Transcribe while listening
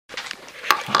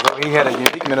he had a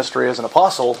unique ministry as an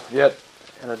apostle, yet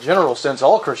in a general sense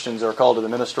all Christians are called to the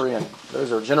ministry, and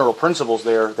those are general principles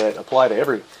there that apply to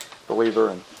every believer.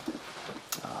 And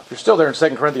if you're still there in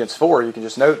 2 Corinthians 4, you can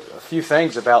just note a few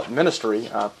things about ministry.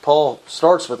 Paul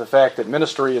starts with the fact that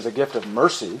ministry is a gift of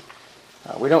mercy.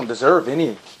 We don't deserve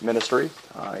any ministry.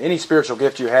 Any spiritual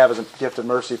gift you have is a gift of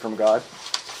mercy from God.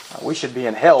 We should be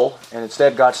in hell, and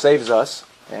instead God saves us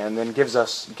and then gives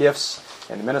us gifts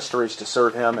and ministries to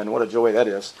serve Him, and what a joy that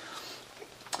is.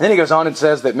 Then he goes on and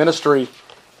says that ministry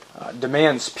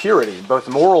demands purity, both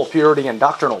moral purity and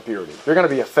doctrinal purity. If you're going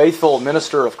to be a faithful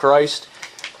minister of Christ,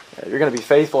 you're going to be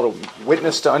faithful to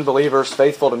witness to unbelievers,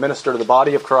 faithful to minister to the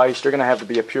body of Christ, you're going to have to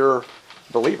be a pure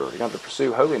believer. You're going to have to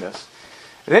pursue holiness.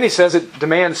 And then he says it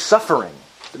demands suffering.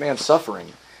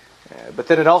 But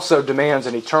then it also demands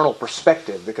an eternal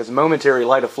perspective, because momentary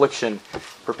light affliction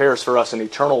prepares for us an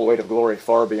eternal weight of glory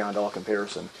far beyond all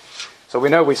comparison. So we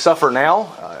know we suffer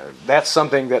now. That's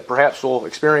something that perhaps we'll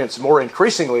experience more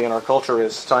increasingly in our culture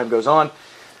as time goes on.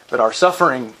 But our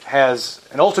suffering has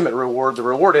an ultimate reward. The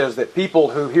reward is that people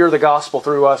who hear the gospel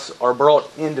through us are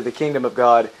brought into the kingdom of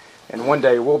God, and one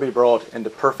day will be brought into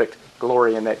perfect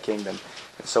glory in that kingdom.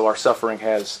 And so our suffering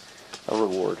has a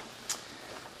reward.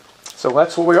 So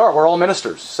that's what we are. We're all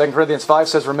ministers. 2 Corinthians 5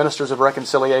 says we're ministers of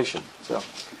reconciliation. So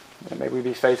may we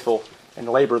be faithful and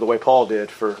labor the way Paul did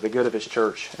for the good of his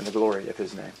church and the glory of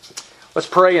his name. Let's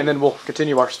pray, and then we'll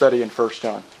continue our study in 1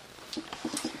 John.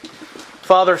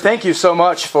 Father, thank you so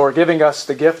much for giving us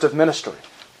the gift of ministry.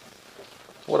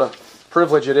 What a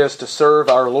privilege it is to serve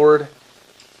our Lord.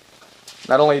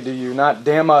 Not only do you not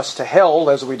damn us to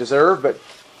hell as we deserve, but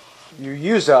you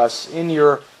use us in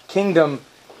your kingdom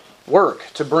work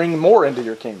to bring more into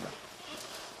your kingdom.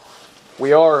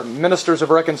 We are ministers of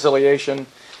reconciliation.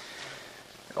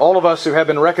 All of us who have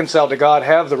been reconciled to God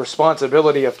have the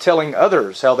responsibility of telling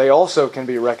others how they also can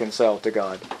be reconciled to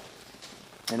God.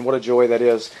 And what a joy that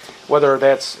is, whether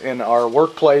that's in our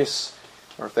workplace,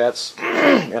 or if that's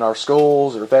in our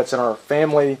schools, or if that's in our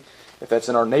family, if that's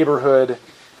in our neighborhood,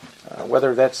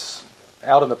 whether that's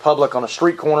out in the public on a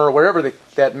street corner, wherever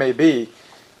that may be.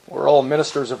 We're all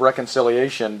ministers of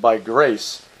reconciliation by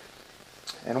grace.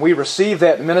 And we receive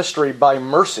that ministry by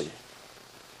mercy.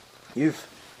 You've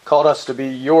called us to be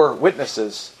your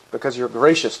witnesses because you're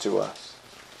gracious to us.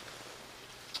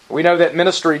 We know that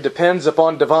ministry depends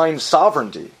upon divine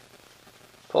sovereignty.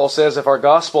 Paul says if our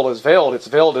gospel is veiled, it's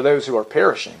veiled to those who are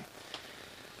perishing.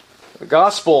 The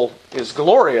gospel is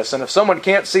glorious, and if someone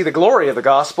can't see the glory of the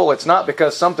gospel, it's not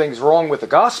because something's wrong with the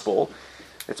gospel.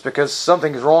 It's because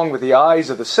something's wrong with the eyes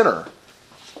of the sinner.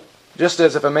 Just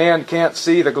as if a man can't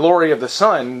see the glory of the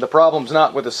sun, the problem's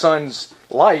not with the sun's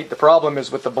light, the problem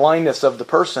is with the blindness of the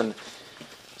person.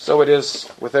 So it is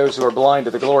with those who are blind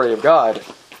to the glory of God.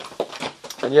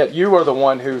 And yet you are the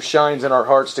one who shines in our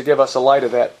hearts to give us a light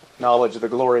of that knowledge of the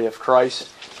glory of Christ.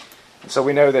 And so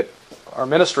we know that our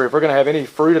ministry, if we're going to have any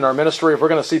fruit in our ministry, if we're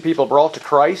going to see people brought to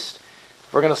Christ,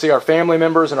 if we're going to see our family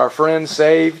members and our friends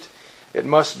saved, it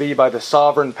must be by the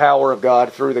sovereign power of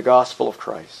God through the gospel of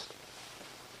Christ.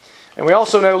 And we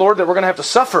also know, Lord, that we're going to have to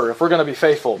suffer if we're going to be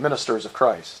faithful ministers of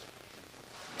Christ.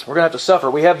 We're going to have to suffer.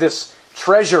 We have this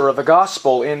treasure of the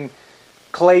gospel in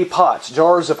clay pots,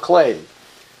 jars of clay.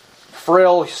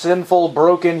 Frail, sinful,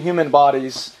 broken human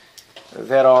bodies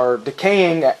that are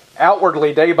decaying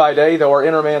outwardly day by day, though our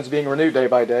inner man's being renewed day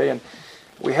by day. And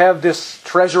we have this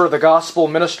treasure of the gospel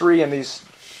ministry in these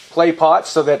clay pots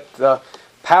so that the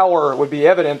power would be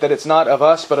evident that it's not of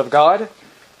us but of God.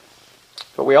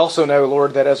 But we also know,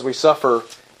 Lord, that as we suffer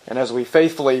and as we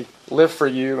faithfully live for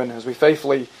you and as we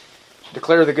faithfully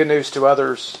declare the good news to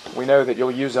others, we know that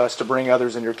you'll use us to bring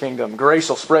others in your kingdom. Grace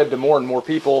will spread to more and more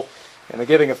people, and the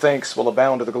giving of thanks will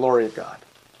abound to the glory of God.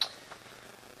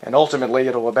 And ultimately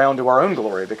it will abound to our own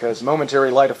glory, because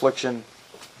momentary light affliction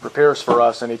prepares for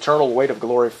us an eternal weight of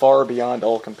glory far beyond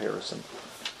all comparison.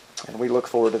 And we look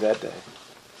forward to that day.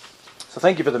 So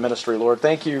thank you for the ministry, Lord.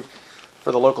 Thank you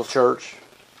for the local church,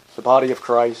 the body of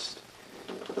Christ.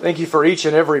 Thank you for each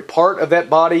and every part of that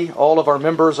body, all of our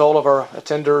members, all of our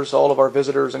attenders, all of our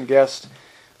visitors and guests.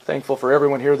 Thankful for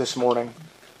everyone here this morning.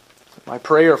 My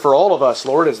prayer for all of us,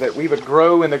 Lord, is that we would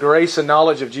grow in the grace and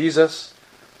knowledge of Jesus,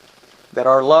 that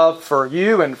our love for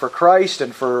you and for Christ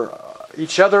and for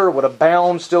each other would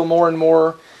abound still more and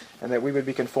more, and that we would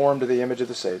be conformed to the image of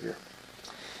the Savior.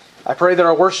 I pray that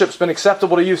our worship's been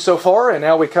acceptable to you so far, and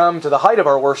now we come to the height of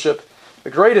our worship, the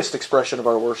greatest expression of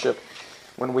our worship,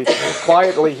 when we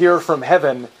quietly hear from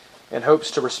heaven in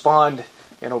hopes to respond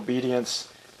in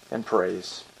obedience and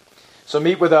praise. So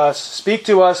meet with us, speak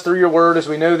to us through your word as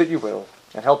we know that you will,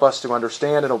 and help us to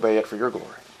understand and obey it for your glory.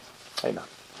 Amen.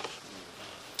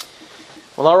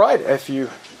 Well, all right. If you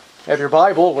have your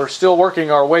Bible, we're still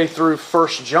working our way through 1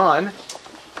 John.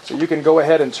 So you can go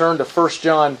ahead and turn to 1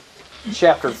 John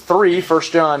chapter 3. 1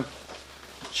 John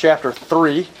chapter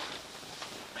 3.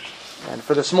 And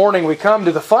for this morning, we come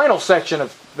to the final section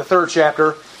of the third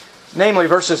chapter, namely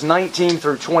verses 19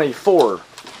 through 24.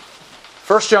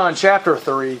 1 John chapter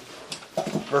 3,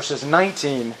 verses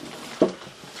 19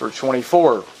 through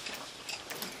 24.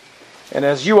 And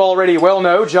as you already well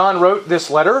know, John wrote this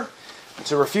letter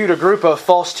to refute a group of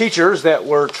false teachers that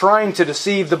were trying to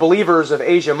deceive the believers of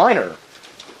Asia Minor.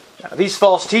 Now, these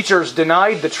false teachers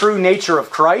denied the true nature of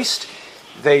Christ.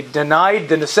 They denied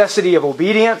the necessity of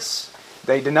obedience.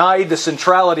 They denied the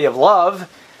centrality of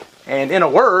love. And in a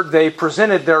word, they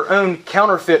presented their own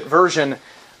counterfeit version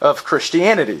of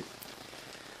Christianity.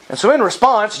 And so in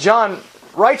response, John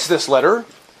writes this letter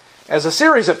as a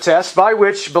series of tests by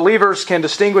which believers can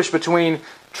distinguish between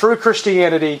true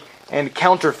Christianity and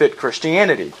counterfeit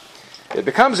Christianity. It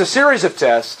becomes a series of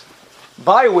tests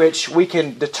by which we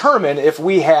can determine if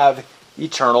we have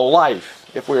eternal life,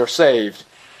 if we are saved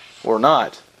or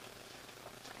not.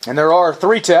 And there are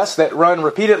three tests that run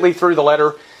repeatedly through the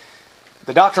letter: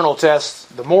 the doctrinal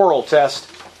test, the moral test,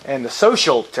 and the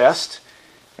social test.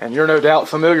 And you're no doubt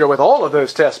familiar with all of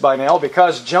those tests by now,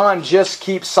 because John just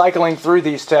keeps cycling through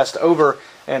these tests over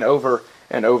and over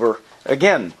and over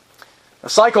again.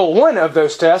 Cycle 1 of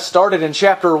those tests started in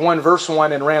chapter 1, verse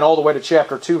 1 and ran all the way to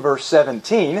chapter 2, verse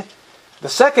 17. The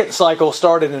second cycle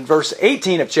started in verse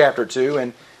 18 of chapter 2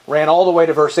 and ran all the way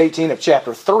to verse 18 of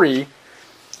chapter 3.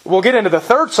 We'll get into the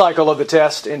third cycle of the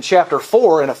test in chapter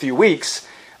 4 in a few weeks.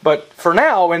 But for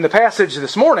now, in the passage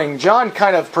this morning, John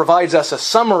kind of provides us a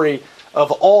summary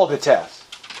of all the tests.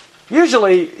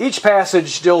 Usually, each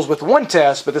passage deals with one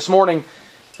test, but this morning,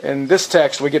 in this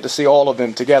text, we get to see all of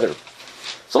them together.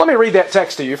 So let me read that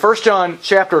text to you. 1 John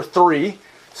chapter 3,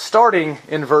 starting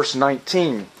in verse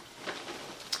 19.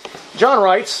 John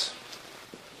writes,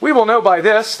 "We will know by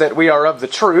this that we are of the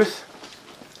truth,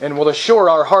 and will assure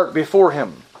our heart before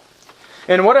Him.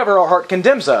 And whatever our heart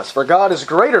condemns us, for God is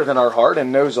greater than our heart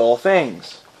and knows all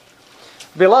things.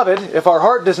 Beloved, if our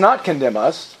heart does not condemn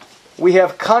us, we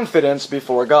have confidence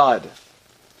before God.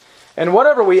 And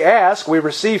whatever we ask, we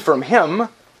receive from Him,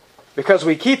 because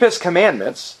we keep His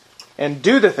commandments and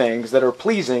do the things that are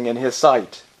pleasing in His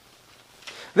sight.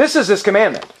 This is His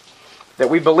commandment, that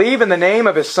we believe in the name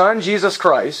of His Son, Jesus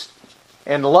Christ,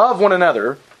 and love one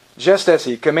another, just as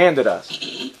He commanded us.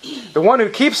 The one who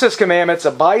keeps His commandments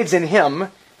abides in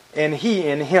Him, and He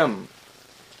in him.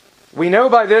 We know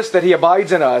by this that He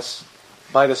abides in us,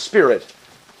 by the Spirit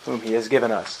whom He has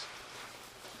given us."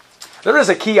 There is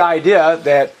a key idea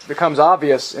that becomes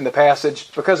obvious in the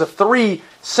passage because of three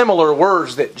similar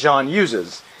words that John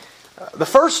uses. The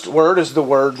first word is the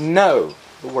word know.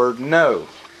 The word know.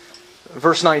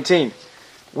 Verse 19.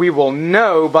 "We will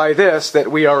know by this that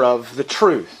we are of the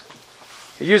truth."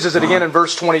 He uses it again in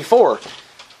verse 24.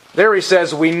 There he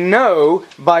says, "We know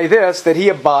by this that He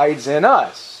abides in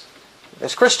us."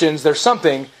 As Christians, there's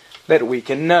something that we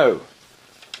can know.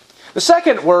 The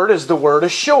second word is the word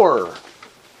assure.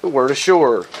 The word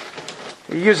assure.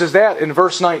 He uses that in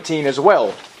verse 19 as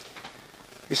well.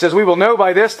 He says, "We will know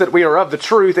by this that we are of the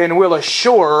truth, and will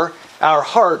assure our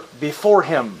heart before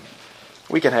Him."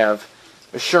 We can have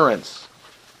assurance.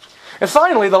 And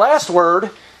finally, the last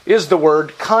word is the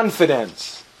word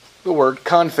confidence. The word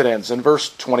confidence in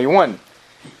verse 21.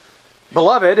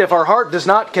 "Beloved, if our heart does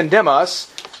not condemn us,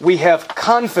 we have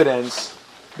confidence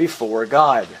before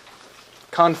God."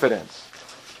 Confidence.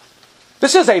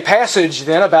 This is a passage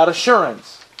then about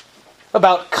assurance,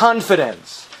 about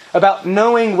confidence, about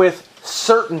knowing with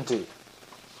certainty.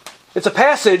 It's a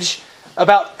passage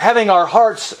about having our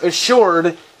hearts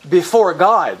assured before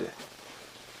God.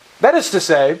 That is to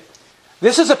say,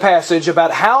 this is a passage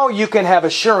about how you can have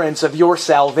assurance of your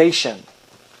salvation,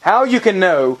 how you can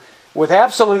know with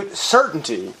absolute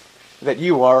certainty that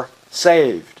you are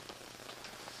saved.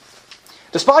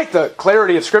 Despite the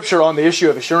clarity of Scripture on the issue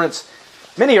of assurance,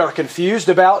 many are confused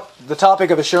about the topic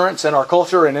of assurance in our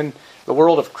culture and in the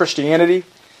world of Christianity.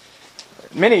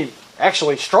 Many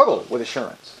actually struggle with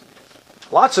assurance.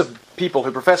 Lots of people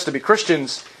who profess to be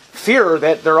Christians fear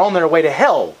that they're on their way to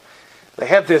hell. They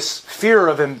have this fear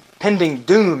of impending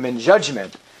doom and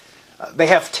judgment. They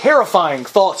have terrifying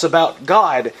thoughts about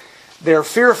God. They're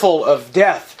fearful of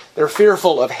death. They're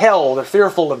fearful of hell. They're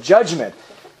fearful of judgment.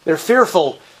 They're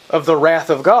fearful of the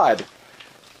wrath of God.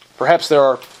 Perhaps there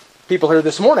are people here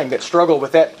this morning that struggle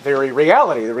with that very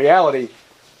reality, the reality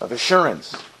of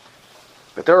assurance.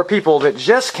 But there are people that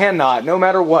just cannot, no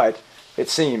matter what, it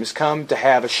seems, come to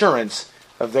have assurance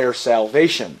of their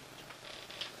salvation.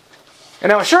 And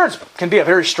now assurance can be a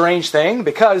very strange thing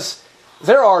because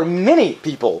there are many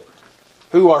people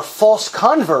who are false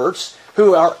converts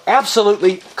who are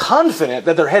absolutely confident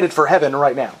that they're headed for heaven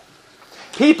right now.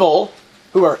 People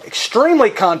who are extremely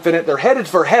confident they're headed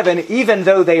for heaven even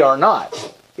though they are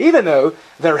not. Even though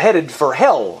they're headed for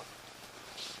hell.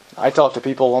 I talk to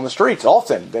people on the streets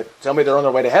often that tell me they're on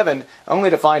their way to heaven only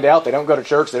to find out they don't go to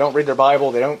church, they don't read their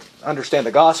Bible, they don't understand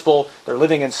the gospel, they're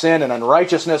living in sin and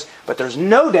unrighteousness, but there's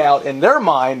no doubt in their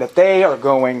mind that they are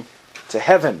going to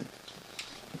heaven.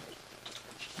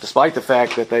 Despite the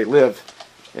fact that they live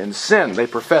in sin. They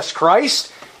profess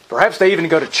Christ. Perhaps they even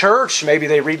go to church. Maybe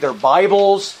they read their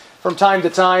Bibles from time to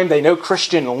time. They know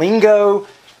Christian lingo.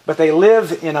 But they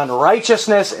live in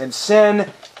unrighteousness and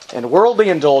sin and worldly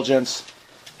indulgence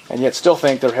and yet still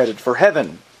think they're headed for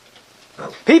heaven.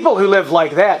 People who live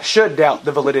like that should doubt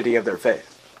the validity of their faith.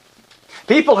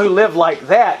 People who live like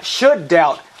that should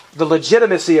doubt the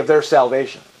legitimacy of their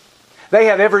salvation. They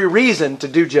have every reason to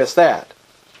do just that.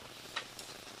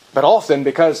 But often,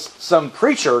 because some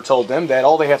preacher told them that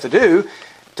all they have to do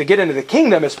to get into the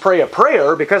kingdom is pray a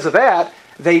prayer, because of that,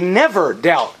 they never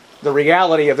doubt the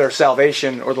reality of their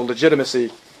salvation or the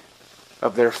legitimacy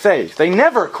of their faith. They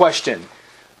never question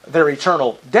their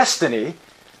eternal destiny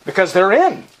because they're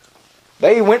in.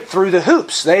 They went through the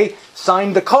hoops. They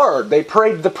signed the card. They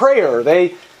prayed the prayer.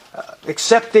 They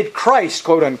accepted Christ,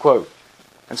 quote unquote.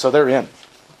 And so they're in.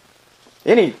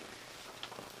 Any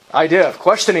idea of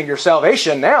questioning your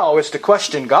salvation now is to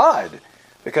question God,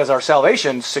 because our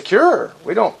salvation's secure.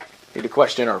 We don't need to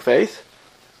question our faith.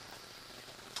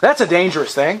 That's a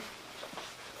dangerous thing.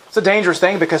 It's a dangerous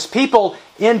thing because people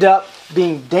end up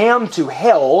being damned to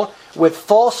hell with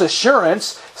false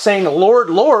assurance, saying, Lord,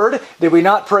 Lord, did we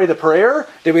not pray the prayer?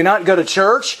 Did we not go to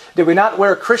church? Did we not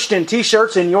wear Christian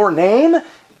t-shirts in your name?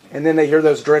 And then they hear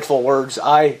those dreadful words,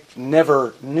 I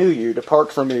never knew you.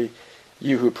 Depart from me,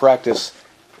 you who practice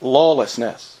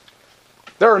lawlessness.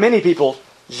 There are many people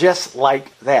just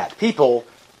like that. People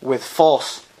with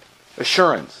false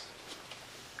assurance.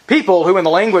 People who, in the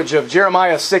language of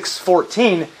Jeremiah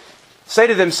 6:14, say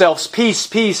to themselves, peace,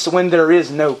 peace, when there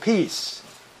is no peace.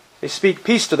 They speak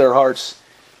peace to their hearts,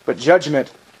 but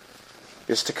judgment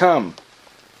is to come.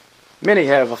 Many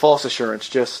have a false assurance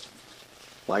just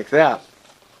like that.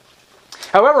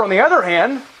 However, on the other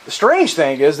hand, the strange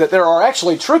thing is that there are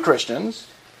actually true Christians,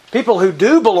 people who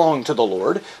do belong to the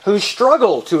Lord, who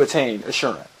struggle to attain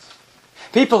assurance.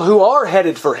 People who are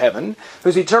headed for heaven,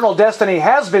 whose eternal destiny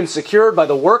has been secured by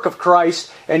the work of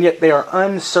Christ, and yet they are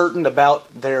uncertain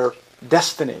about their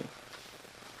destiny.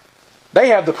 They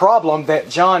have the problem that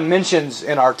John mentions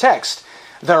in our text.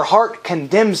 Their heart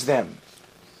condemns them.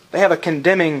 They have a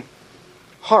condemning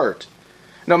heart.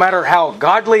 No matter how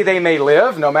godly they may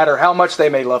live, no matter how much they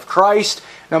may love Christ,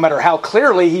 no matter how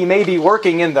clearly He may be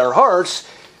working in their hearts,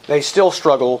 they still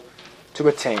struggle to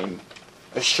attain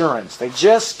assurance. They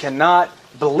just cannot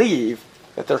believe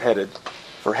that they're headed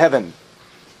for heaven.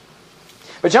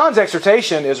 But John's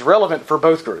exhortation is relevant for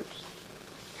both groups.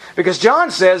 Because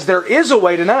John says there is a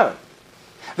way to know.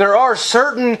 There are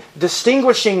certain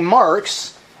distinguishing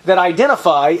marks that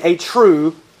identify a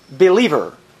true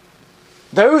believer.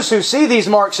 Those who see these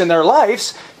marks in their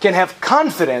lives can have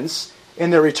confidence in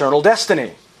their eternal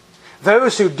destiny.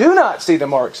 Those who do not see the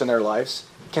marks in their lives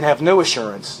can have no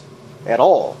assurance at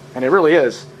all. And it really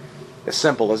is as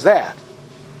simple as that.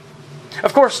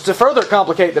 Of course, to further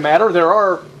complicate the matter, there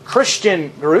are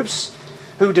Christian groups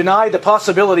who deny the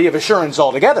possibility of assurance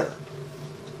altogether.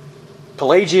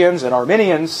 Pelagians and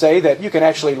Arminians say that you can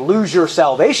actually lose your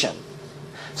salvation.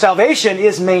 Salvation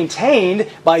is maintained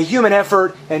by human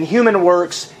effort and human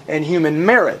works and human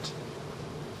merit.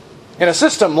 In a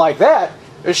system like that,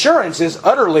 assurance is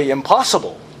utterly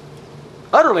impossible.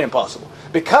 Utterly impossible.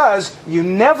 Because you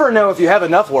never know if you have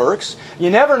enough works, you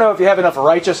never know if you have enough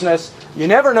righteousness, you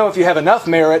never know if you have enough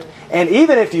merit, and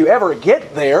even if you ever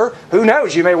get there, who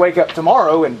knows, you may wake up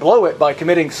tomorrow and blow it by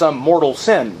committing some mortal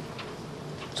sin.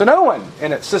 So no one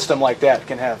in a system like that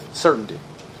can have certainty.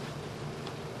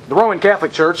 The Roman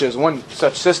Catholic Church is one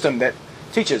such system that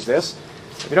teaches this.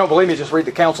 If you don't believe me, just read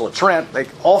the Council of Trent. They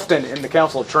often, in the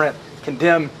Council of Trent,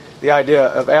 condemn the idea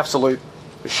of absolute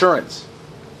assurance.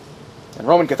 In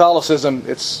Roman Catholicism,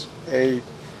 it's a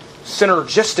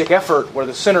synergistic effort where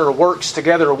the sinner works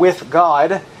together with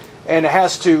God and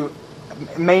has to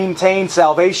maintain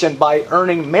salvation by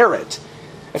earning merit.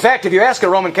 In fact, if you ask a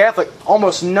Roman Catholic,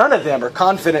 almost none of them are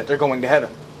confident they're going to heaven.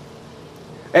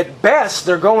 At best,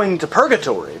 they're going to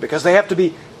purgatory because they have to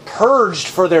be purged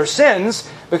for their sins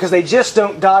because they just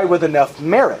don't die with enough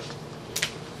merit.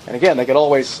 And again, they could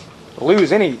always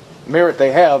lose any merit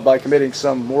they have by committing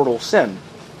some mortal sin.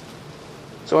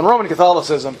 So in Roman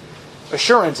Catholicism,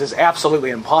 assurance is absolutely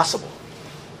impossible.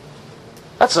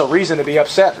 That's a reason to be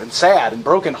upset and sad and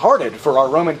brokenhearted for our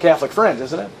Roman Catholic friends,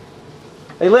 isn't it?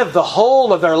 They live the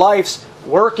whole of their lives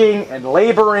working and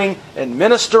laboring and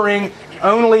ministering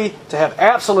only to have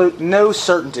absolute no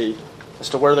certainty as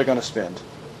to where they're going to spend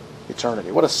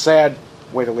eternity. What a sad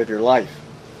way to live your life.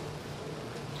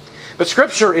 But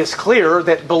Scripture is clear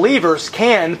that believers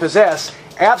can possess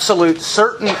absolute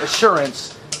certain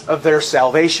assurance of their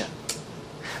salvation.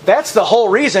 That's the whole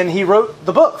reason he wrote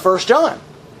the book, 1 John.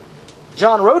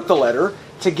 John wrote the letter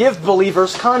to give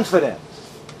believers confidence.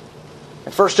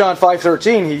 In 1 John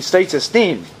 5:13, he states his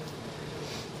theme.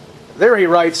 There he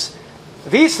writes,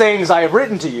 "These things I have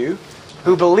written to you,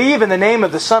 who believe in the name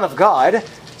of the Son of God,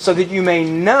 so that you may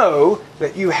know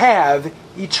that you have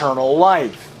eternal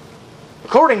life."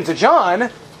 According to John,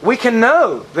 we can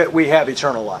know that we have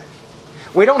eternal life.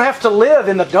 We don't have to live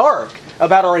in the dark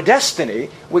about our destiny.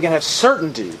 We can have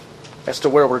certainty as to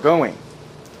where we're going.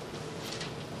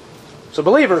 So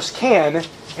believers can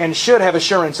and should have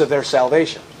assurance of their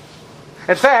salvation.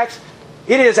 In fact,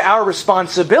 it is our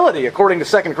responsibility, according to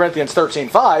 2 Corinthians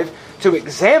 13:5, to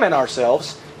examine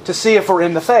ourselves to see if we're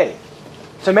in the faith,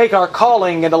 to make our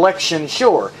calling and election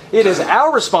sure. It is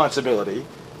our responsibility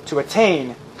to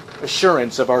attain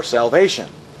assurance of our salvation.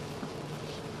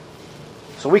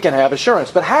 So we can have assurance.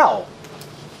 But how?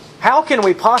 How can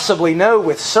we possibly know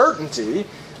with certainty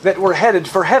that we're headed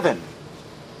for heaven?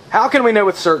 How can we know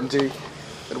with certainty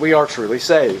that we are truly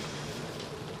saved?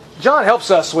 John helps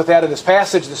us with that in this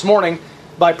passage this morning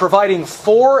by providing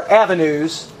 4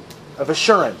 avenues of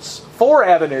assurance. 4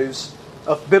 avenues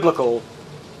of biblical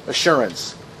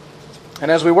assurance. And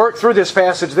as we work through this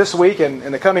passage this week and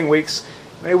in the coming weeks,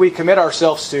 may we commit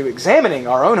ourselves to examining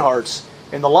our own hearts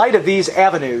in the light of these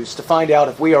avenues to find out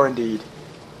if we are indeed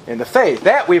in the faith,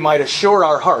 that we might assure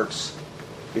our hearts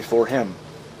before Him.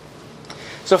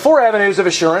 So 4 avenues of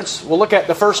assurance. We'll look at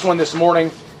the first one this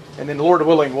morning, and then Lord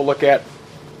willing, we'll look at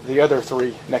the other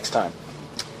 3 next time.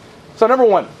 So number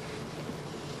one,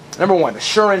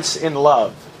 assurance in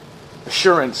love.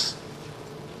 Assurance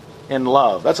in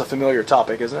love. That's a familiar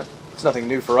topic, isn't it? It's nothing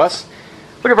new for us.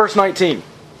 Look at verse 19.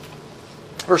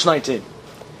 Verse 19.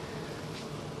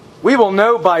 "We will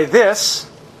know by this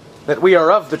that we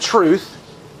are of the truth,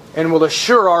 and will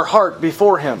assure our heart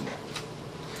before Him."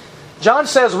 John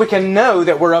says we can know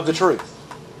that we're of the truth.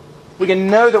 We can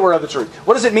know that we're of the truth.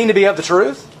 What does it mean to be of the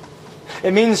truth?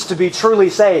 It means to be truly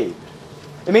saved.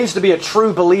 It means to be a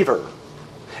true believer.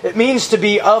 It means to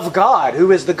be of God,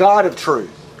 who is the God of truth.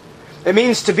 It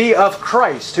means to be of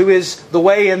Christ, who is the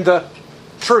way and the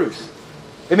truth.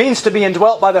 It means to be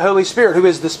indwelt by the Holy Spirit, who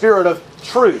is the Spirit of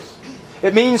truth.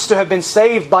 It means to have been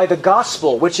saved by the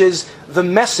gospel, which is the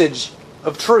message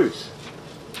of truth.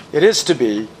 It is to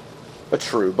be a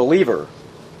true believer,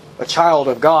 a child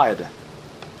of God.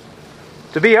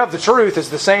 To be of the truth is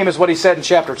the same as what he said in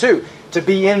chapter 2, to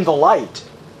be in the light.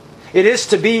 It is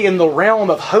to be in the realm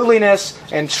of holiness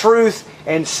and truth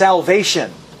and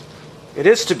salvation. It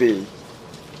is to be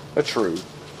a true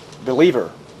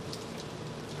believer.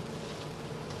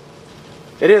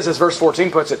 It is, as verse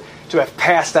 14 puts it, to have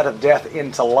passed out of death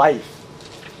into life.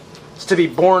 It's to be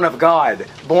born of God,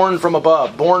 born from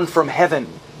above, born from heaven,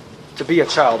 to be a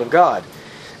child of God.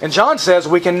 And John says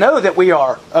we can know that we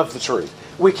are of the truth.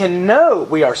 We can know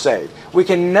we are saved. We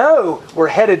can know we're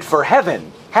headed for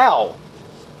heaven. How?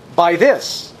 By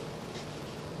this.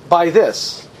 By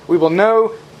this. We will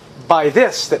know by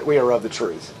this that we are of the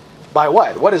truth. By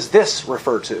what? What does this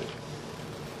refer to?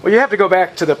 Well, you have to go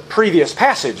back to the previous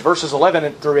passage, verses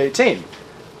 11 through 18.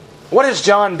 What has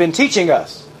John been teaching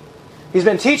us? He's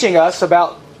been teaching us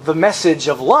about the message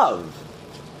of love.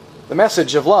 The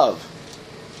message of love.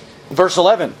 Verse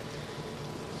 11.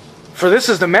 "For this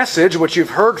is the message which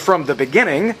you've heard from the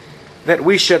beginning, that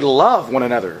we should love one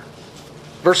another."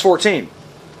 Verse 14.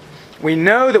 "We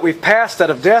know that we've passed out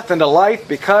of death into life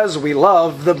because we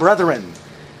love the brethren."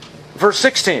 Verse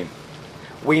 16.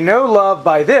 "We know love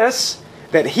by this,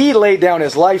 that He laid down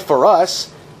His life for us,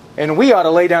 and we ought to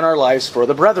lay down our lives for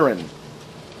the brethren."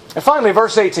 And finally,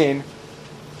 verse 18.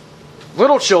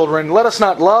 "Little children, let us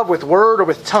not love with word or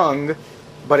with tongue,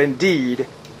 but in deed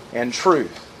and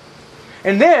truth."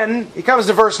 And then he comes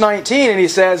to verse 19 and he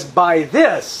says, "By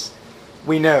this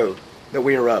we know that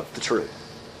we are of the truth."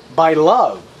 By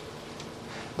love.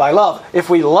 By love. If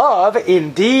we love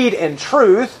in deed and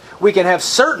truth, we can have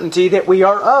certainty that we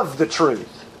are of the truth.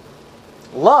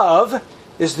 Love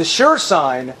is the sure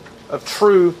sign of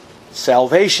true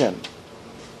salvation.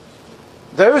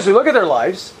 Those who look at their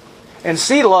lives and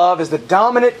see love as the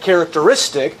dominant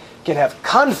characteristic can have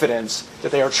confidence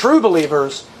that they are true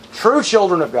believers true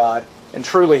children of God, and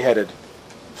truly headed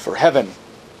for heaven.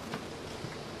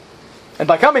 And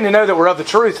by coming to know that we're of the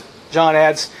truth, John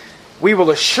adds, we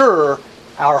will assure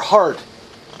our heart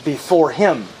before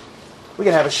Him. We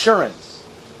can have assurance.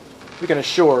 We can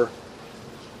assure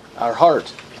our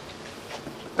heart.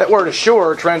 That word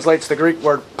assure translates the Greek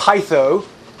word pytho,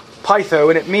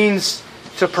 and it means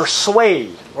to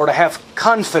persuade or to have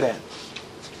confidence.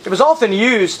 It was often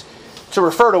used to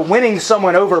refer to winning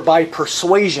someone over by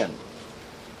persuasion.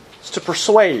 It's to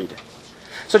persuade.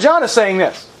 So John is saying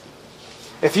this.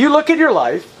 If you look at your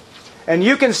life and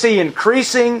you can see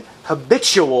increasing,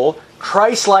 habitual,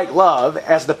 Christ-like love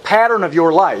as the pattern of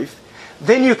your life,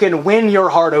 then you can win your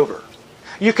heart over.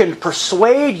 You can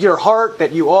persuade your heart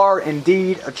that you are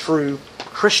indeed a true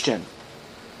Christian.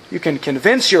 You can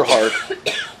convince your heart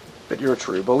that you're a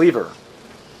true believer.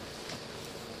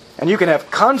 And you can have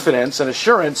confidence and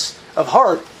assurance of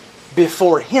heart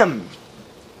before Him.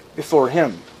 Before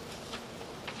Him.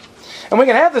 And we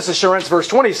can have this assurance, verse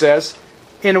 20 says,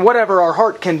 in whatever our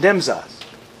heart condemns us.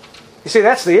 You see,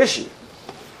 that's the issue.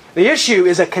 The issue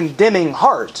is a condemning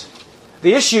heart.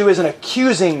 The issue is an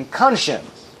accusing conscience.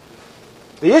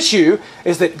 The issue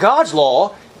is that God's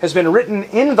law has been written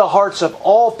in the hearts of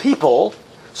all people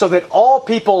so that all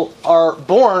people are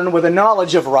born with a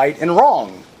knowledge of right and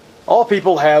wrong. All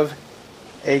people have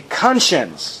a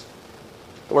conscience.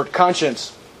 The word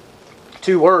conscience,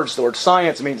 two words. The word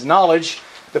science means knowledge.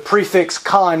 The prefix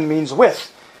con means with.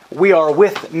 We are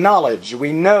with knowledge.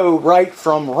 We know right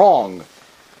from wrong.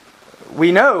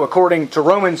 We know, according to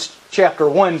Romans chapter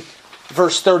 1,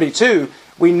 verse 32,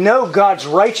 we know God's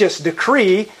righteous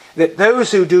decree that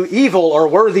those who do evil are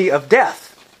worthy of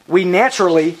death. We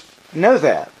naturally know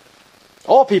that.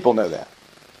 All people know that.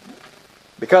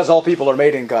 Because all people are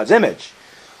made in God's image.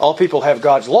 All people have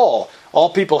God's law.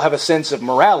 All people have a sense of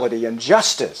morality and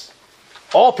justice.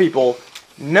 All people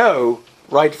know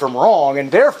right from wrong,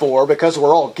 and therefore, because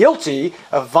we're all guilty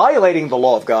of violating the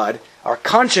law of God, our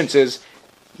consciences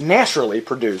naturally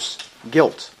produce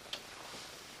guilt.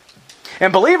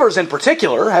 And believers in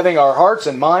particular, having our hearts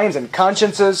and minds and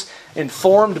consciences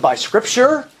informed by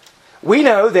Scripture, we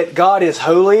know that God is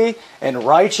holy and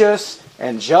righteous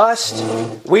and just.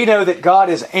 We know that God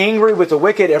is angry with the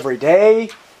wicked every day.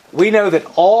 We know that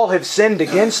all have sinned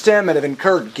against Him and have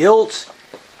incurred guilt.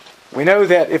 We know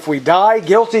that if we die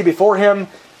guilty before Him,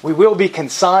 we will be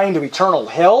consigned to eternal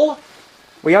hell.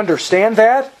 We understand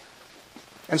that.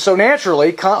 And so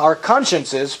naturally, our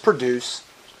consciences produce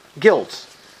guilt.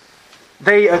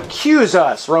 They accuse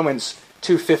us, Romans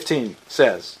 2:15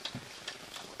 says.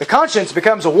 The conscience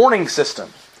becomes a warning system.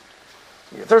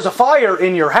 If there's a fire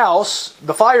in your house,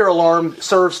 the fire alarm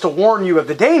serves to warn you of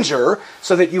the danger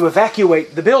so that you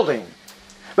evacuate the building.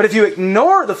 But if you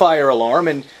ignore the fire alarm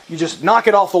and you just knock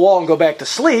it off the wall and go back to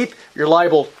sleep, you're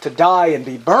liable to die and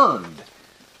be burned.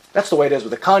 That's the way it is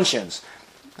with the conscience.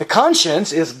 The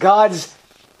conscience is God's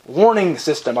warning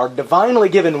system, our divinely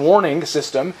given warning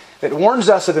system that warns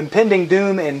us of impending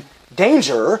doom and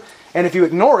danger, and if you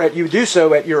ignore it, you do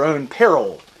so at your own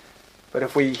peril. But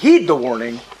if we heed the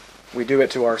warning, we do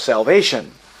it to our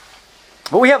salvation.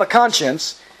 But we have a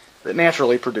conscience that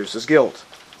naturally produces guilt.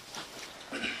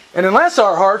 And unless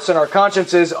our hearts and our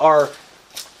consciences are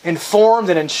informed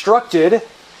and instructed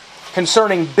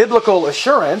concerning biblical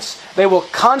assurance, they will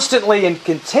constantly and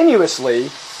continuously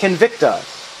convict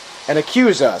us and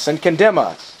accuse us and condemn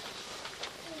us.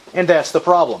 And that's the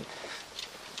problem.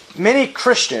 Many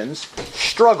Christians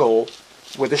struggle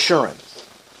with assurance.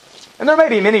 And there may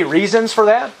be many reasons for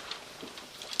that.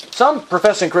 Some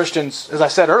professing Christians, as I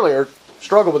said earlier,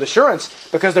 struggle with assurance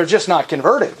because they're just not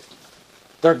converted.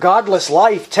 Their godless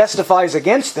life testifies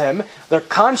against them. Their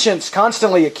conscience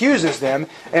constantly accuses them,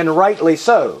 and rightly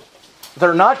so.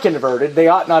 They're not converted. They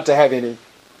ought not to have any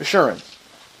assurance.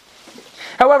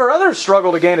 However, others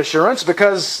struggle to gain assurance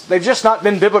because they've just not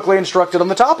been biblically instructed on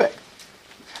the topic.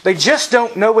 They just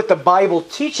don't know what the Bible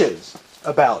teaches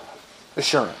about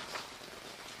assurance.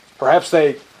 Perhaps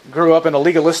they grew up in a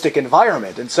legalistic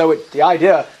environment, and so the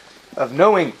idea of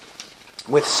knowing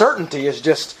with certainty is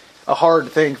just a hard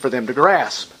thing for them to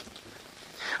grasp.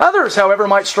 Others, however,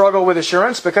 might struggle with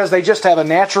assurance because they just have a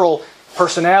natural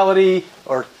personality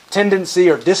or tendency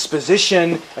or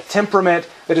disposition, a temperament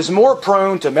that is more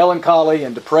prone to melancholy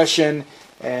and depression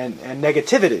and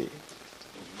negativity.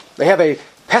 They have a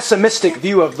pessimistic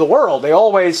view of the world. They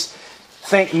always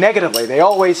think negatively. They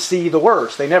always see the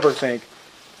worst. They never think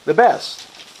the best.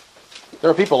 There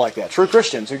are people like that, true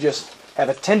Christians, who just have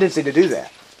a tendency to do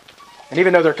that. And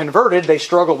even though they're converted, they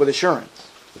struggle with assurance.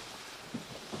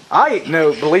 I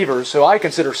know believers who I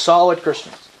consider solid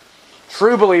Christians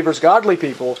true believers, godly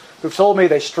people, who've told me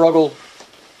they struggle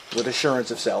with assurance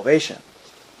of salvation.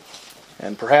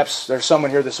 And perhaps there's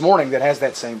someone here this morning that has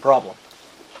that same problem.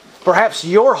 Perhaps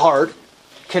your heart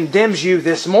condemns you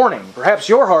this morning. Perhaps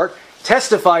your heart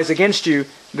testifies against you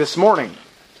this morning.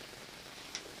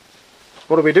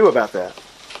 What do we do about that?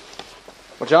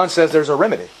 Well, John says there's a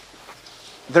remedy.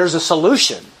 There's a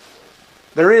solution.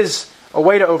 There is a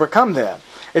way to overcome that.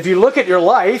 If you look at your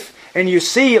life and you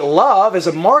see love as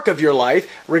a mark of your life,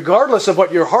 regardless of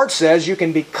what your heart says, you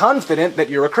can be confident that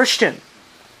you're a Christian.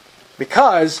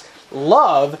 Because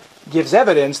love gives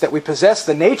evidence that we possess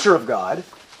the nature of God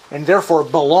and therefore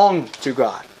belong to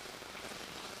God.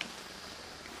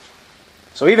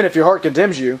 So even if your heart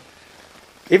condemns you,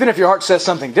 even if your heart says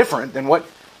something different than what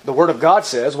the Word of God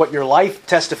says, what your life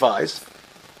testifies,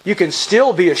 you can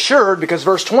still be assured, because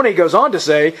verse 20 goes on to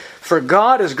say, "For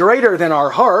God is greater than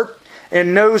our heart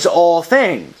and knows all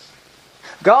things."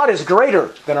 God is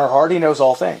greater than our heart. He knows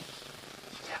all things.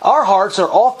 Our hearts are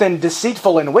often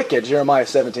deceitful and wicked, Jeremiah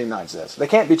 17:9 says. They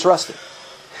can't be trusted.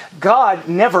 God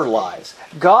never lies.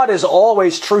 God is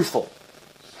always truthful.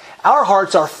 Our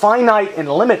hearts are finite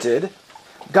and limited.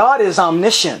 God is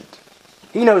omniscient.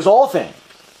 He knows all things.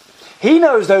 He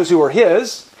knows those who are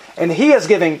His, and He is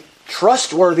giving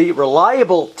trustworthy,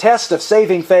 reliable test of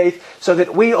saving faith so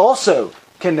that we also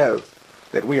can know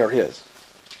that we are His.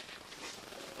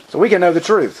 So we can know the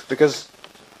truth because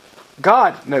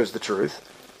God knows the truth,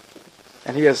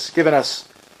 and He has given us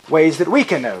ways that we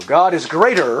can know. God is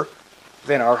greater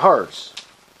than our hearts.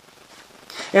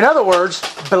 In other words,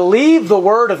 believe the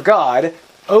Word of God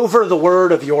over the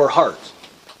word of your heart.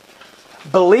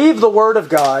 Believe the Word of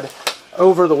God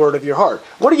over the word of your heart.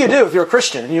 What do you do if you're a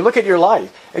Christian and you look at your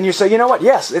life and you say, you know what?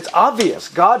 Yes, it's obvious.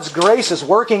 God's grace is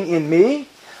working in me.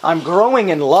 I'm growing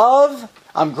in love.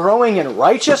 I'm growing in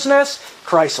righteousness,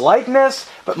 Christ-likeness,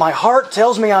 but my heart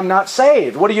tells me I'm not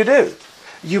saved. What do?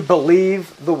 You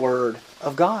believe the Word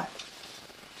of God.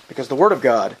 Because the Word of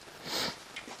God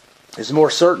is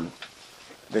more certain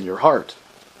than your heart.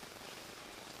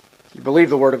 You believe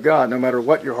the Word of God no matter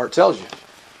what your heart tells you.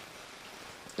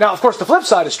 Now, of course, the flip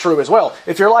side is true as well.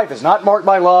 If your life is not marked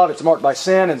by love, it's marked by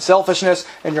sin and selfishness,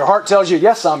 and your heart tells you,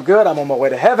 yes, I'm good, I'm on my way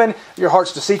to heaven, your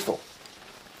heart's deceitful.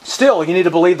 Still, you need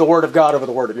to believe the Word of God over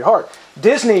the word of your heart.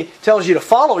 Disney tells you to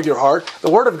follow your heart. The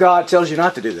Word of God tells you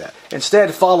not to do that.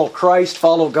 Instead, follow Christ,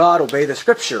 follow God, obey the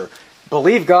Scripture.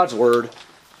 Believe God's Word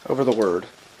over the word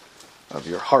of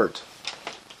your heart.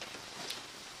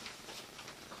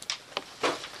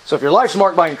 So if your life's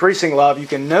marked by increasing love, you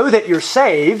can know that you're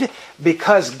saved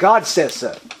because God says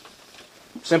so.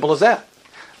 Simple as that.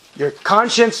 Your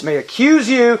conscience may accuse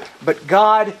you, but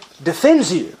God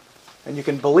defends you. And you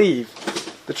can believe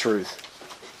the truth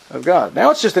of God. Now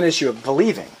it's just an issue of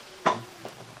believing.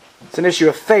 It's an issue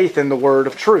of faith in the word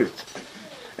of truth.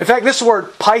 In fact, this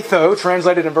word pytho,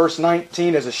 translated in verse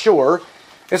 19 as assure,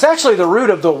 is actually the root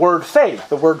of the word faith,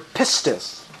 the word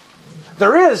pistis.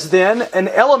 There is then an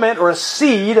element or a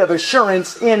seed of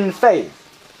assurance in faith.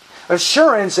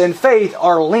 Assurance and faith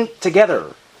are linked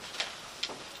together.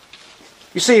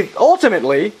 You see,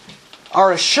 ultimately,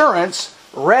 our assurance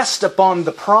rests upon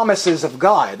the promises of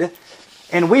God,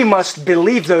 and we must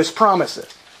believe those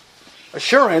promises.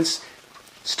 Assurance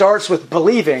starts with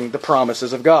believing the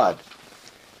promises of God.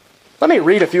 Let me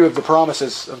read a few of the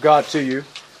promises of God to you.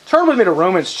 Turn with me to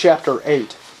Romans chapter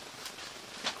 8.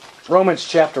 Romans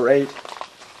chapter 8.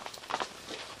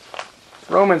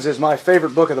 Romans is my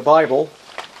favorite book of the Bible.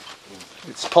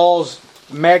 It's Paul's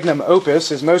magnum opus,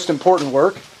 his most important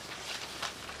work.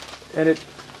 And it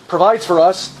provides for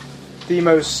us the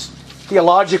most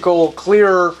theological,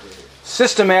 clear,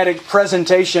 systematic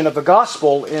presentation of the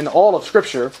gospel in all of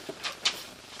Scripture.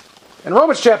 And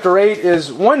Romans chapter 8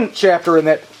 is one chapter in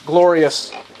that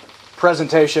glorious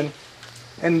presentation.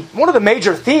 And one of the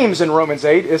major themes in Romans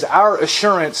 8 is our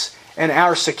assurance and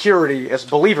our security as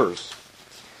believers.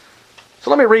 So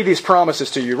let me read these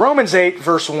promises to you. Romans 8,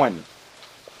 verse 1.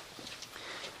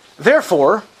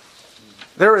 Therefore,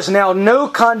 there is now no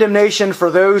condemnation for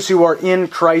those who are in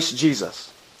Christ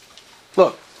Jesus.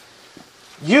 Look,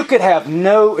 you could have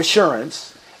no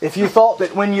assurance if you thought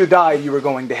that when you died you were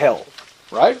going to hell,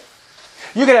 right?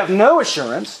 You could have no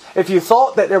assurance if you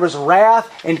thought that there was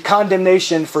wrath and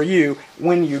condemnation for you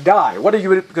when you die. What are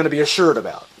you going to be assured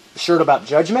about? Assured about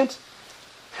judgment?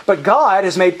 But God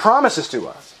has made promises to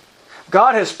us.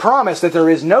 God has promised that there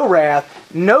is no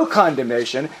wrath, no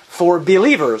condemnation for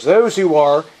believers, those who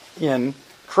are in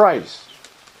Christ.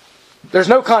 There's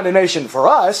no condemnation for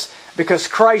us because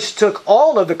Christ took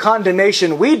all of the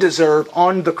condemnation we deserve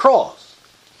on the cross.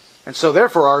 And so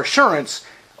therefore our assurance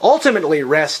ultimately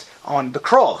rests on the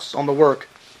cross, on the work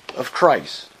of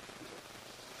Christ.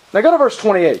 Now go to verse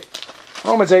 28.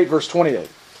 Romans 8, verse 28.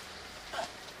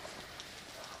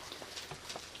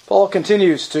 Paul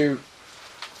continues to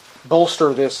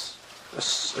bolster this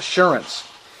assurance.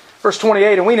 Verse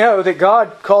 28, and we know that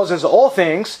God causes all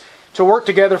things to work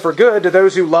together for good to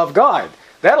those who love God.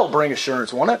 That'll bring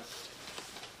assurance, won't it?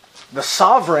 The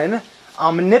sovereign,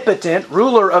 omnipotent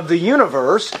ruler of the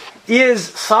universe is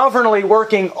sovereignly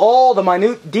working all the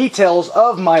minute details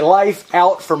of my life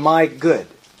out for my good.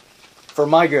 For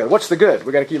my good. What's the good?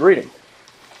 We've got to keep reading.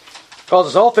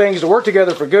 Causes all things to work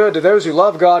together for good to those who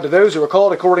love God, to those who are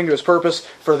called according to His purpose.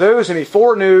 For those whom He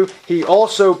foreknew, He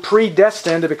also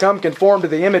predestined to become conformed to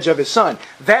the image of His Son.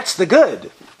 That's the good.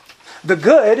 The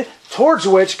good towards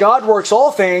which God works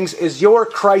all things is your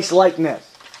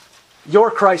Christ-likeness. Your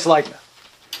Christ-likeness.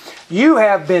 You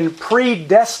have been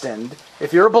predestined,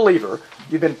 if you're a believer,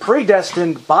 you've been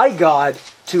predestined by God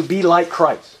to be like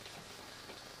Christ.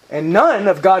 And none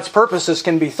of God's purposes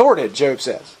can be thwarted, Job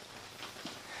says.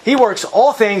 He works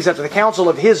all things after the counsel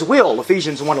of His will,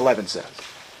 Ephesians 1:11 says.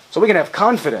 So we can have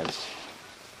confidence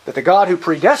that the God who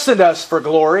predestined us for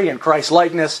glory and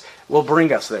Christ-likeness will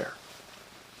bring us there.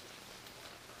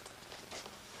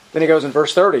 Then he goes in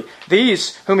verse 30.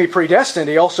 These whom He predestined,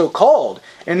 He also called.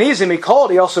 And these whom He called,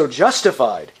 He also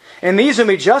justified. And these whom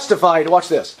He justified, watch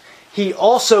this, He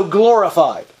also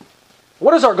glorified.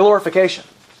 What is our glorification?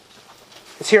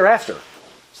 It's hereafter.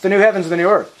 It's the new heavens and the new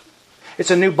earth.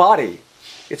 It's a new body.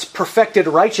 It's perfected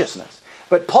righteousness.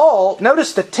 But Paul,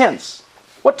 notice the tense.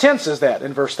 What tense is that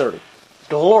in verse 30?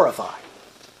 Glorify.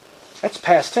 That's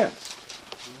past tense.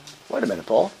 Wait a minute,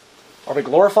 Paul. Are we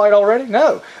glorified already?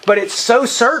 No. But it's so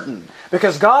certain,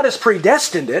 because God has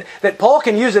predestined it, that Paul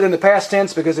can use it in the past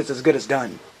tense because it's as good as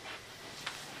done.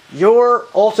 Your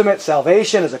ultimate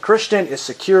salvation as a Christian is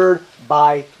secured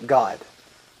by God.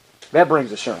 That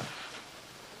brings assurance.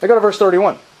 Now go to verse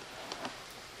 31.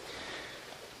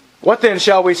 What then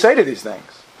shall we say to these things?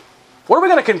 What are we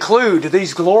going to conclude to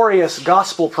these glorious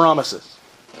gospel promises?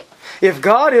 If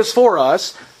God is for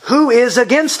us, who is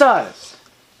against us?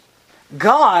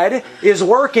 God is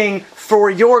working for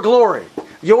your glory,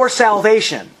 your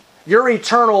salvation, your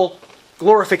eternal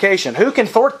glorification. Who can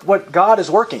thwart what God is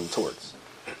working towards?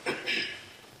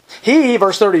 He,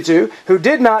 verse 32, who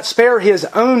did not spare His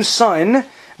own Son,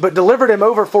 but delivered Him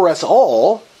over for us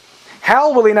all,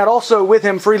 how will He not also with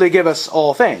Him freely give us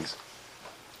all things?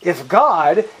 If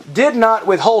God did not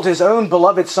withhold His own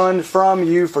beloved Son from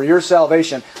you for your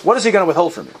salvation, what is He going to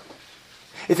withhold from you?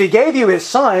 If He gave you His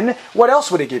Son, what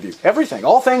else would He give you? Everything.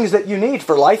 All things that you need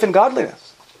for life and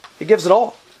godliness. He gives it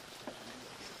all.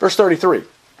 Verse 33.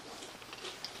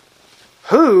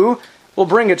 Who will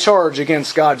bring a charge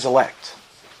against God's elect?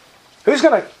 Who's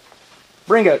going to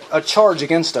bring a charge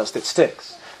against us that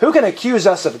sticks? Who can accuse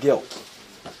us of guilt?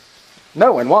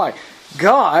 No one. Why?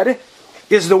 God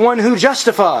is the one who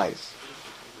justifies.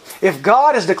 If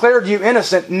God has declared you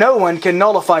innocent, no one can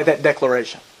nullify that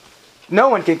declaration. No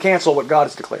one can cancel what God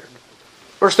has declared.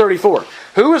 Verse 34.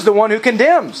 Who is the one who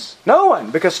condemns? No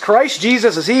one, because Christ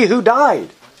Jesus is He who died.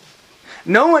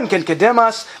 No one can condemn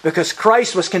us because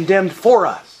Christ was condemned for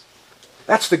us.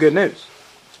 That's the good news.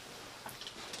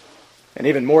 And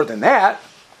even more than that,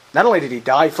 not only did He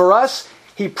die for us,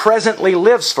 He presently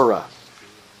lives for us.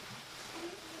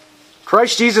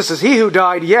 Christ Jesus is He who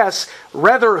died, yes,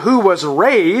 rather who was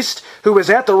raised, who is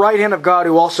at the right hand of God,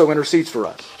 who also intercedes for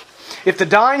us. If the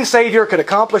dying Savior could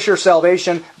accomplish your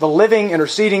salvation, the living,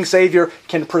 interceding Savior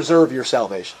can preserve your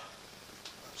salvation.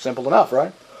 Simple enough,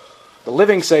 right? The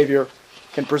living Savior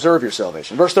can preserve your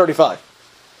salvation. Verse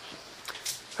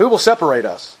 35. Who will separate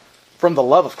us from the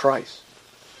love of Christ?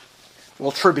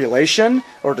 Will tribulation,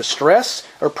 or distress,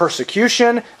 or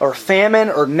persecution, or famine,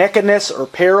 or nakedness, or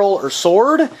peril, or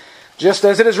sword? Just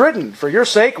as it is written, for your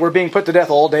sake we're being put to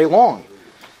death all day long.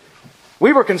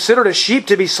 We were considered as sheep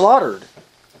to be slaughtered.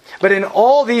 But in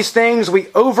all these things we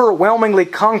overwhelmingly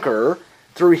conquer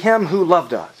through Him who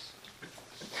loved us.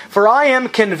 For I am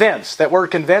convinced, that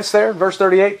word convinced there, verse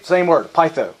 38, same word,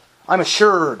 pytho. I'm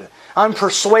assured, I'm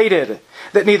persuaded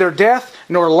that neither death,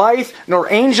 nor life,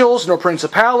 nor angels, nor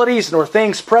principalities, nor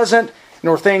things present,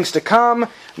 nor things to come,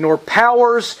 nor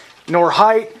powers, nor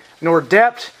height, nor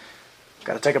depth.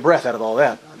 Got to take a breath out of all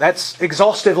that. That's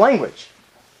exhaustive language.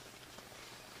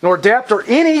 Nor depth or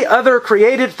any other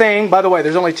created thing. By the way,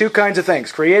 there's only two kinds of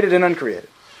things, created and uncreated.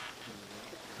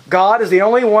 God is the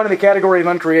only one in the category of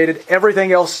uncreated.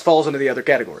 Everything else falls into the other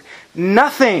category.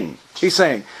 Nothing, He's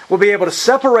saying, will be able to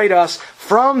separate us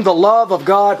from the love of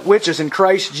God which is in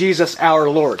Christ Jesus our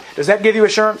Lord. Does that give you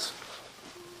assurance?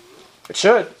 It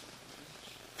should.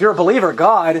 If you're a believer,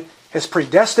 God has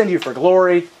predestined you for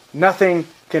glory. Nothing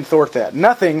can thwart that.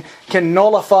 Nothing can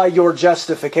nullify your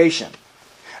justification.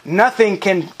 Nothing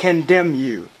can condemn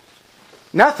you.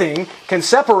 Nothing can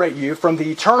separate you from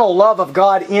the eternal love of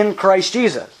God in Christ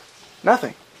Jesus.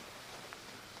 Nothing.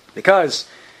 Because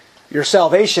your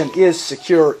salvation is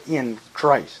secure in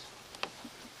Christ.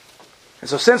 And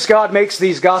so since God makes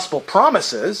these gospel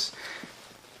promises,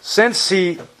 since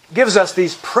He gives us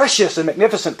these precious and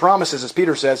magnificent promises, as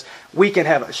Peter says, we can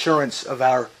have assurance of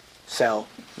our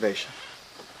salvation.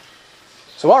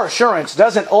 So our assurance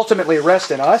doesn't ultimately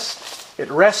rest in us. It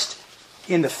rests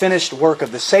in the finished work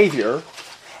of the Savior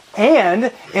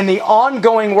and in the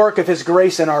ongoing work of His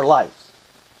grace in our lives.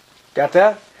 Got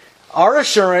that? Our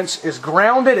assurance is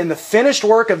grounded in the finished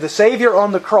work of the Savior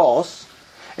on the cross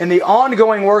and the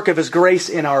ongoing work of His grace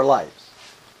in our lives.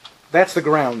 That's the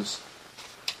grounds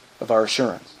of our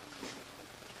assurance.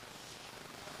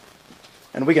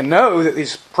 And we can know that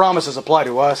these promises apply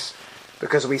to us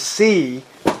because we see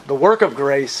the work of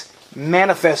grace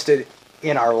manifested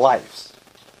in our lives.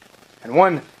 And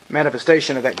one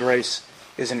manifestation of that grace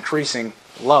is increasing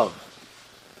love.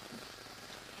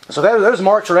 So those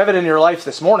marks are evident in your life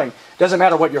this morning. Doesn't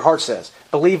matter what your heart says.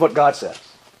 Believe what God says.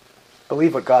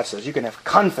 Believe what God says. You can have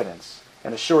confidence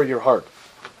and assure your heart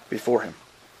before Him.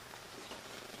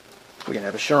 We can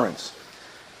have assurance.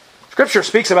 Scripture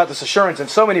speaks about this assurance in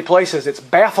so many places, it's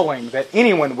baffling that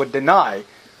anyone would deny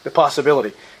the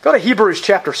possibility. Go to Hebrews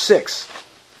chapter 6.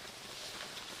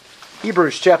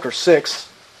 Hebrews chapter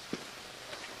 6.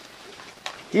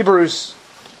 Hebrews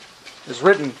is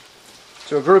written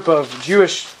to a group of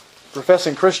Jewish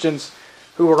professing Christians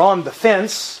who are on the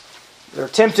fence. They're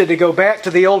tempted to go back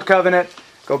to the Old Covenant,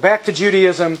 go back to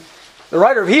Judaism. The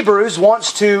writer of Hebrews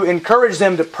wants to encourage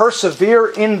them to persevere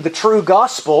in the true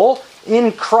gospel,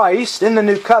 in Christ, in the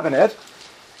new covenant.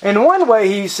 And one way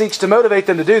he seeks to motivate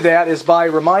them to do that is by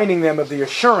reminding them of the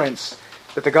assurance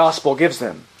that the gospel gives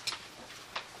them.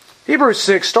 Hebrews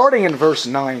 6, starting in verse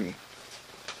 9.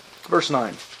 Verse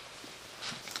 9.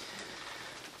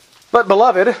 But,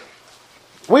 beloved,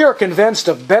 we are convinced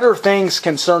of better things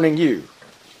concerning you,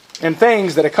 and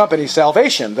things that accompany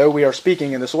salvation, though we are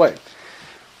speaking in this way.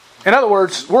 In other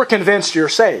words, we're convinced you're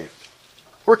saved.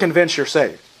 We're convinced you're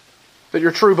saved. That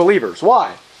you're true believers.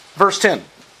 Why? Verse 10.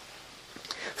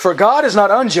 For God is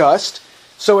not unjust,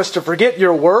 so as to forget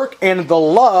your work and the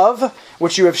love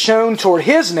which you have shown toward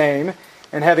His name,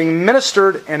 and having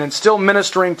ministered and still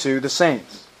ministering to the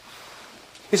saints.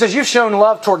 He says you've shown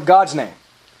love toward God's name.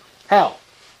 How?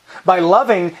 By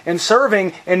loving and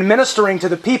serving and ministering to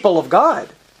the people of God.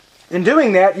 In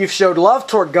doing that, you've showed love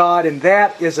toward God, and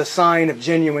that is a sign of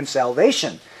genuine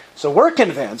salvation. So we're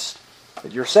convinced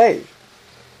that you're saved.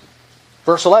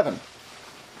 Verse 11.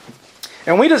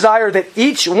 And we desire that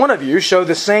each one of you show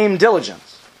the same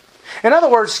diligence. In other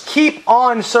words, keep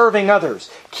on serving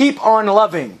others. Keep on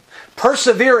loving.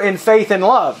 Persevere in faith and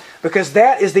love, because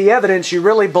that is the evidence you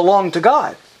really belong to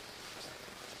God.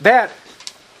 That,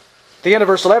 the end of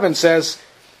verse 11 says,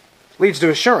 leads to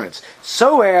assurance,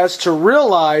 so as to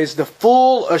realize the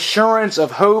full assurance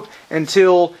of hope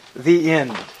until the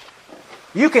end.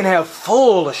 You can have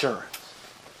full assurance,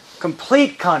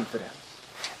 complete confidence,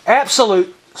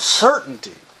 absolute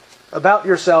certainty about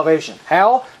your salvation.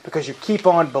 How? Because you keep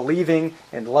on believing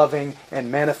and loving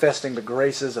and manifesting the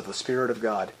graces of the Spirit of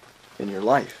God in your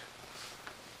life.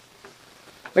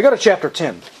 Now go to chapter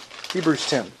 10, Hebrews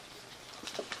 10.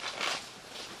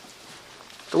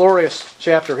 Glorious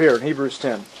chapter here in Hebrews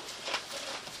 10.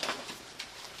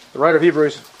 The writer of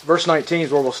Hebrews, verse 19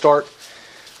 is where we'll start.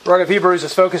 The writer of Hebrews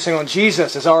is focusing on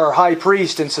Jesus as our high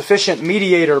priest and sufficient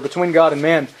mediator between God and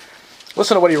man.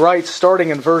 Listen to what he writes starting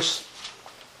in verse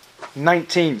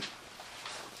 19.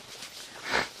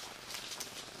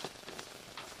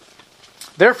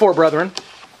 Therefore, brethren,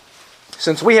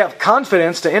 since we have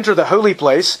confidence to enter the holy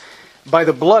place by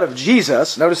the blood of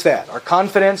Jesus, notice that. Our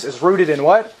confidence is rooted in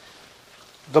what?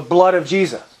 The blood of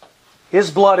Jesus.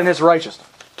 His blood and His righteousness.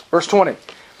 Verse 20.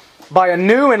 By a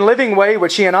new and living way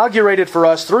which He inaugurated for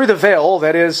us through the veil,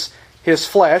 that is, His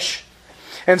flesh.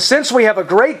 And since we have a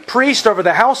great priest over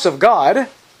the house of God,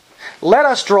 let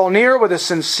us draw near with a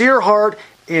sincere heart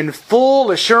in full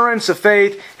assurance of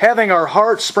faith, having our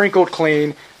hearts sprinkled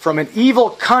clean from an evil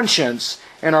conscience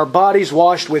and our bodies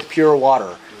washed with pure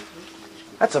water.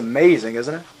 That's amazing,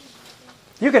 isn't it?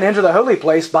 You can enter the holy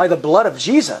place by the blood of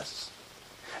Jesus.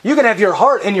 You can have your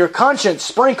heart and your conscience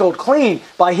sprinkled clean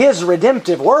by His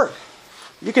redemptive work.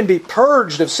 You can be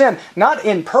purged of sin, not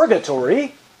in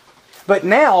purgatory, but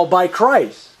now by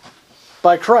Christ.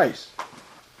 By Christ.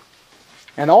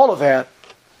 And all of that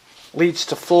leads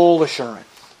to full assurance,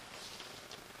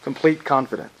 complete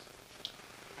confidence.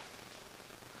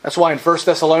 That's why in 1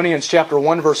 Thessalonians chapter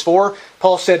 1, verse 4,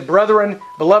 Paul said, "Brethren,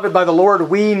 beloved by the Lord,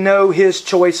 we know His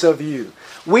choice of you."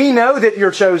 We know that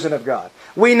you're chosen of God.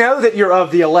 We know that you're of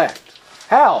the elect.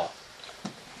 How?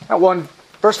 Well, in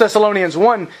 1 Thessalonians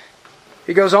 1,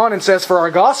 he goes on and says, "For our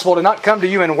gospel did not come to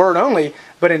you in word only,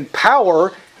 but in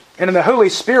power and in the Holy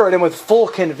Spirit and with full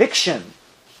conviction."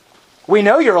 We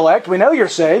know you're elect, we know you're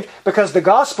saved, because the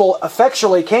gospel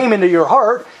effectually came into your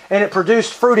heart and it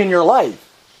produced fruit in your life.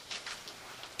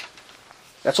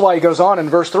 That's why he goes on in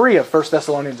verse 3 of 1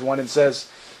 Thessalonians 1 and says,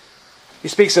 he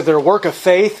speaks of their work of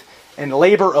faith and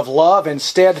labor of love and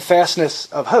steadfastness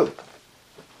of hope.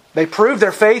 They prove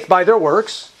their faith by their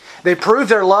works. They prove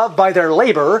their love by their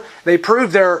labor. They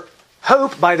prove their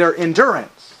hope by their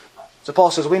endurance. So Paul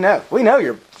says, we know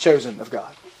you're chosen of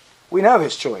God. We know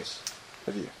His choice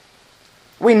of you.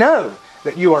 We know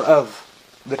that you are of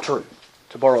the truth,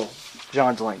 to borrow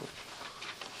John's language.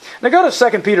 Now go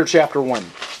to 2 Peter chapter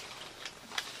 1.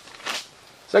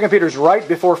 2 Peter is right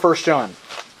before 1 John.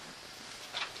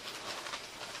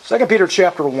 2 Peter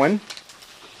chapter 1.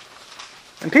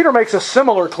 And Peter makes a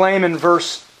similar claim in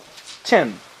verse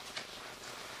 10.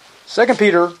 2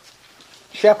 Peter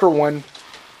chapter 1,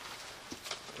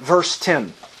 verse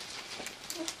 10.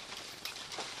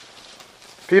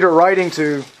 Peter, writing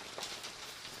to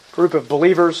a group of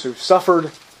believers who've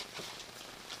suffered,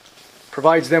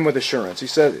 provides them with assurance. He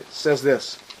says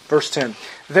this, verse 10,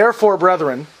 "Therefore,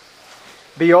 brethren,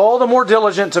 be all the more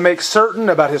diligent to make certain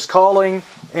about His calling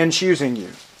and choosing you."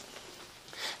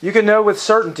 You can know with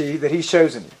certainty that He's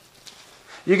chosen you.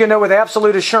 You can know with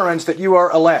absolute assurance that you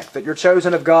are elect, that you're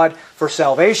chosen of God for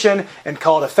salvation and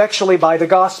called effectually by the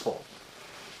gospel.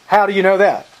 How do you know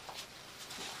that?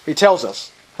 He tells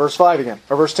us, verse 5 again,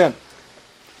 or verse 10.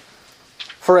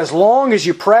 "For as long as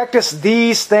you practice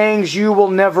these things, you will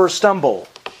never stumble."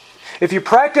 If you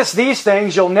practice these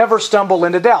things, you'll never stumble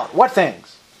into doubt. What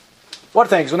things? What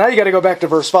things? Well, now you got to go back to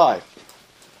verse 5.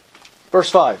 Verse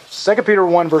 5. 2 Peter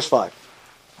 1, verse 5.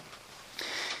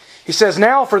 He says,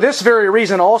 "Now for this very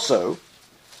reason also,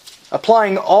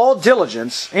 applying all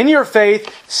diligence, in your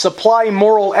faith supply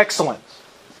moral excellence."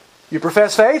 You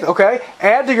profess faith? Okay.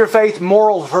 Add to your faith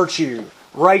moral virtue,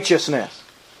 righteousness.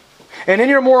 "And in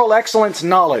your moral excellence,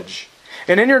 knowledge.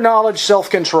 And in your knowledge,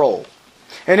 self-control.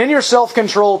 And in your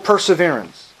self-control,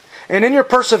 perseverance. And in your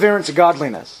perseverance,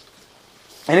 godliness.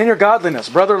 And in your godliness,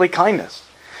 brotherly kindness.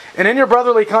 And in your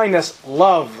brotherly kindness,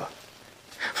 love.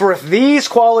 For if these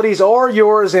qualities are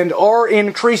yours and are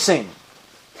increasing,"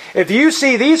 if you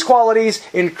see these qualities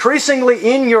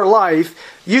increasingly in your life,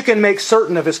 you can make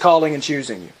certain of His calling and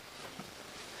choosing you.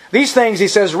 "These things," he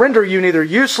says, "render you neither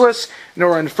useless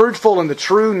nor unfruitful in the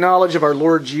true knowledge of our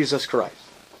Lord Jesus Christ."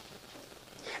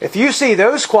 If you see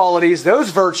those qualities, those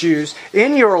virtues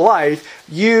in your life,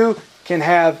 you can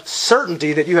have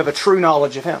certainty that you have a true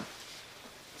knowledge of Him.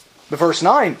 But verse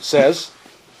 9 says,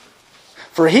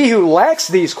 "For he who lacks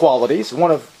these qualities,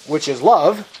 one of which is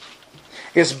love,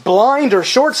 is blind or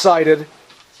short-sighted,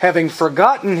 having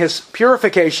forgotten his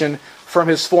purification from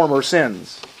his former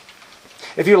sins."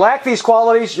 If you lack these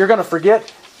qualities, you're going to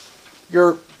forget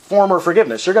your former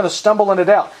forgiveness. You're going to stumble into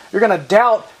doubt. You're going to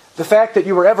doubt the fact that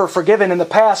you were ever forgiven in the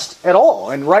past at all,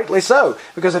 and rightly so.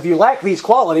 Because if you lack these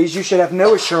qualities, you should have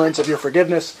no assurance of your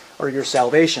forgiveness or your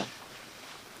salvation.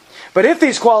 But if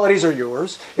these qualities are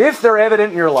yours, if they're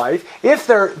evident in your life, if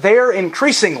they're there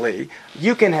increasingly,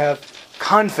 you can have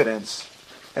confidence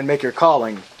and make your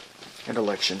calling and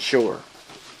election sure.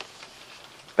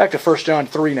 Back to 1 John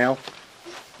 3 now.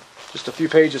 Just a few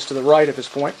pages to the right at this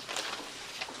point.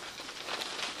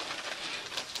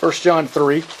 1 John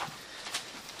 3.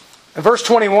 In verse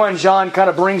 21, John kind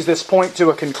of brings this point to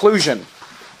a conclusion.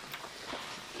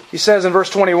 He says in verse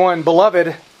 21,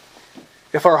 "Beloved,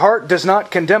 if our heart does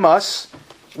not condemn us,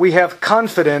 we have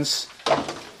confidence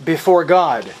before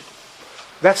God."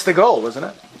 That's the goal, isn't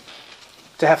it?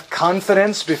 To have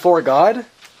confidence before God.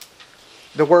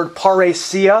 The word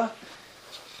parousia,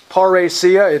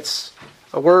 it's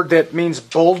a word that means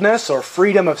boldness or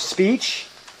freedom of speech.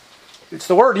 It's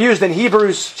the word used in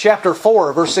Hebrews chapter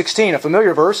 4, verse 16, a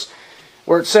familiar verse,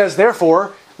 where it says,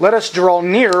 "Therefore, let us draw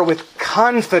near with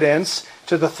confidence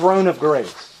to the throne of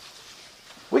grace."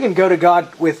 We can go to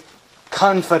God with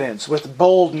confidence, with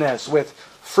boldness, with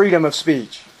freedom of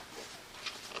speech.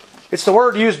 It's the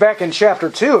word used back in chapter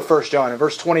 2 of 1 John, in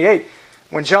verse 28,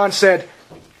 when John said,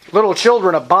 "Little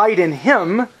children, abide in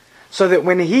Him, so that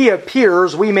when He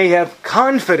appears, we may have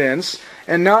confidence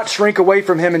and not shrink away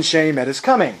from Him in shame at His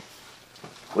coming."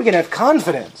 We can have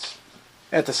confidence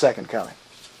at the second coming.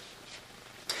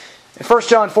 In 1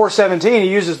 John 4:17, he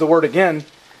uses the word again,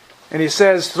 and he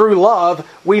says, "Through love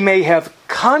we may have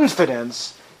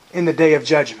confidence in the day of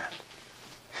judgment.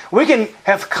 We can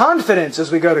have confidence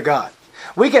as we go to God.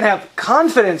 We can have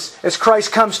confidence as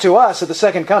Christ comes to us at the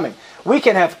second coming. We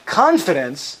can have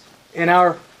confidence in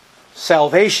our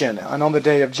salvation and on the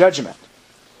day of judgment.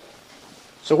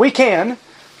 So we can,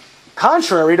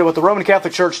 contrary to what the Roman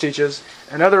Catholic Church teaches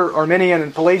and other Arminian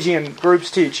and Pelagian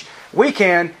groups teach, we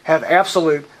can have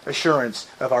absolute assurance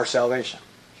of our salvation.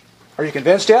 Are you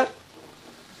convinced yet?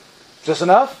 Is this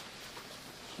enough?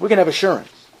 We can have assurance.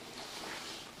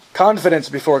 Confidence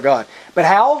before God. But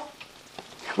how?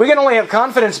 We can only have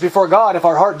confidence before God if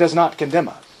our heart does not condemn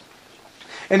us.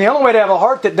 And the only way to have a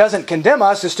heart that doesn't condemn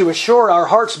us is to assure our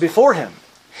hearts before Him.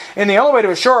 And the only way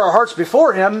to assure our hearts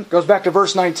before Him, goes back to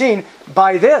verse 19,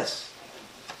 by this,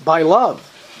 by love.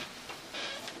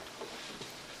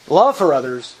 Love for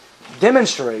others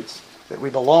demonstrates that we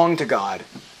belong to God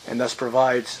and thus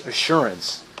provides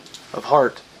assurance of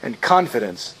heart and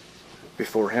confidence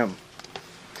before Him.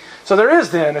 So there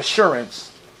is then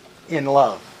assurance in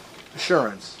love.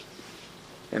 Assurance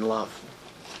in love.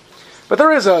 But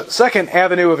there is a second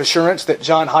avenue of assurance that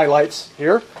John highlights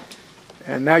here.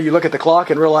 And now you look at the clock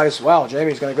and realize, wow,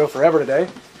 Jamie's going to go forever today.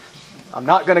 I'm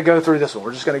not going to go through this one.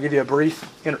 We're just going to give you a brief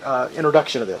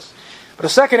introduction of this. But a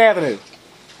second avenue,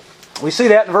 we see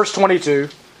that in verse 22,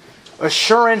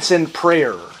 assurance in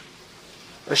prayer.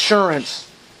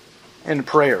 Assurance in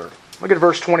prayer. Look at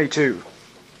verse 22.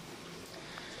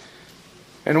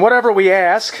 And whatever we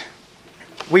ask,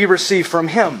 we receive from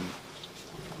Him.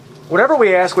 Whatever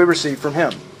we ask, we receive from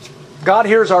Him. God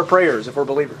hears our prayers if we're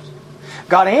believers.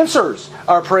 God answers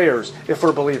our prayers if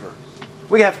we're believers.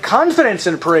 We have confidence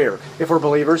in prayer if we're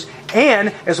believers.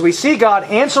 And as we see God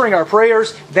answering our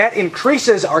prayers, that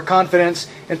increases our confidence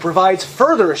and provides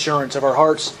further assurance of our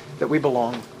hearts that we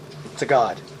belong to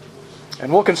God.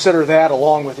 And we'll consider that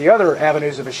along with the other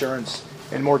avenues of assurance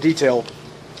in more detail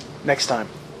next time.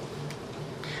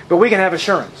 But we can have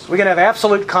assurance. We can have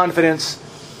absolute confidence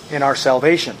in our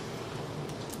salvation.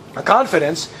 A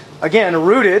confidence, again,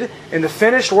 rooted in the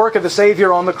finished work of the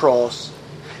Savior on the cross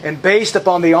and based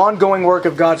upon the ongoing work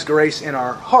of God's grace in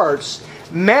our hearts,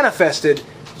 manifested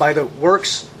by the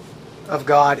works of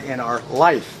God in our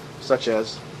life, such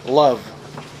as love.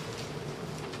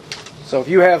 So if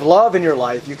you have love in your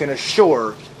life, you can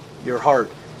assure your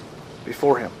heart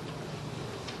before Him.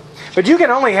 But you can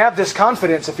only have this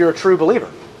confidence if you're a true believer.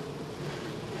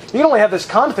 You can only have this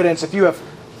confidence if you have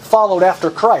followed after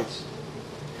Christ.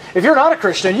 If you're not a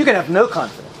Christian, you can have no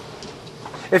confidence.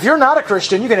 If you're not a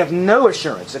Christian, you can have no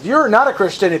assurance. If you're not a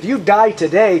Christian, if you die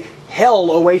today,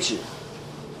 hell awaits you.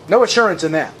 No assurance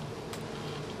in that.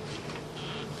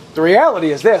 The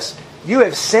reality is this: you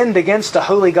have sinned against a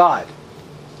holy God.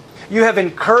 You have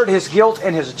incurred His guilt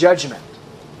and His judgment.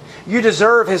 You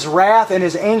deserve His wrath and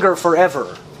His anger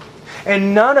forever.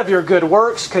 And none of your good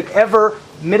works could ever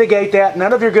mitigate that.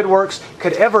 None of your good works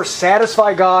could ever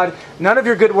satisfy God. None of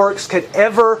your good works could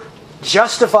ever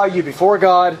justify you before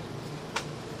God.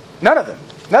 None of them.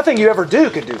 Nothing you ever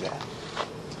do could do that.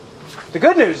 The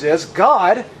good news is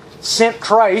God sent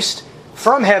Christ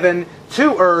from heaven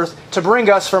to earth to bring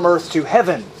us from earth to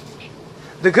heaven.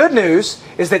 The good news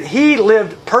is that He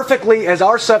lived perfectly as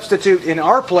our substitute in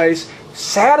our place,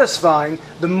 satisfying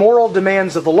the moral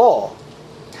demands of the law.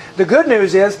 The good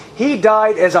news is He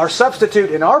died as our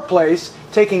substitute in our place,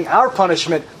 taking our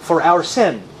punishment for our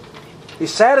sin. He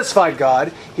satisfied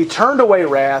God, He turned away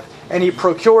wrath, and He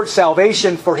procured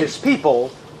salvation for His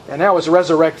people, and now is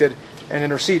resurrected and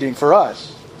interceding for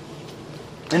us.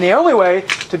 And the only way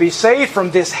to be saved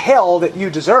from this hell that you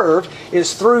deserve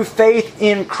is through faith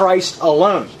in Christ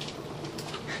alone.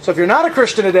 So if you're not a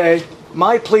Christian today,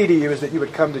 my plea to you is that you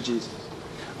would come to Jesus.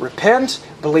 Repent,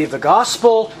 believe the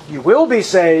gospel, you will be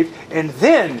saved, and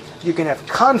then you can have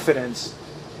confidence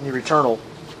in your eternal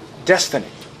destiny.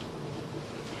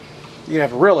 You can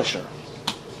have real assurance.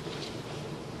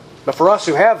 But for us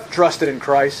who have trusted in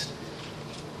Christ,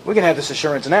 we can have this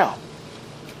assurance now.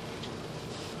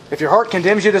 If your heart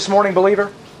condemns you this morning, believer,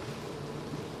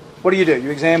 what do? You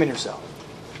examine yourself.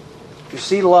 If you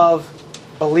see love,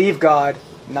 believe God,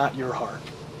 not your heart.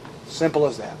 Simple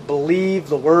as that. Believe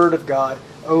the Word of God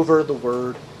over the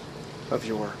word of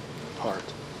your heart.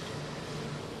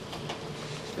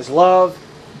 Is love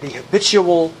the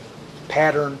habitual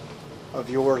pattern of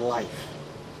your life?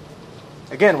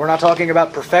 Again, we're not talking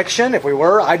about perfection. If we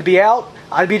were, I'd be out.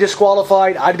 I'd be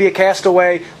disqualified. I'd be a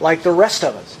castaway like the rest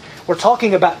of us. We're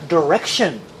talking about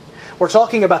direction. We're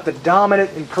talking about the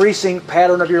dominant, increasing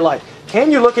pattern of your life.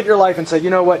 Can you look at your life and say, you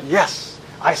know what? Yes,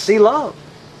 I see love.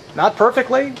 Not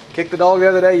perfectly. Kicked the dog the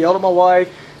other day, yelled at my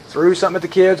wife, threw something at the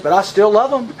kids, but I still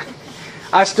love them.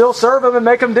 I still serve them and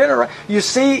make them dinner. You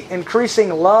see increasing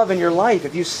love in your life.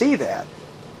 If you see that,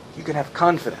 you can have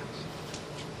confidence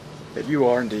that you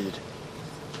are indeed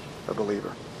a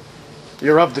believer.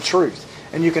 You're of the truth,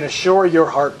 and you can assure your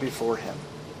heart before Him.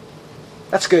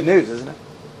 That's good news, isn't it?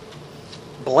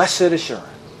 Blessed assurance.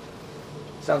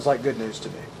 Sounds like good news to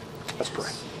me. Let's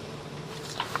pray.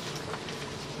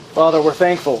 Father, we're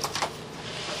thankful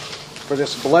for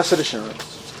this blessed assurance.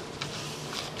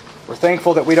 We're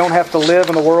thankful that we don't have to live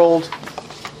in the world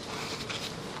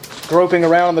groping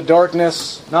around in the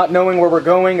darkness, not knowing where we're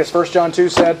going, as 1 John 2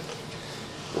 said.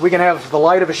 We can have the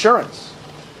light of assurance.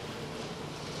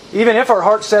 Even if our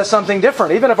heart says something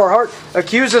different, even if our heart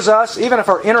accuses us, even if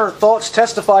our inner thoughts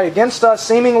testify against us,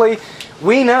 seemingly,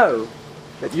 we know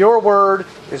that your word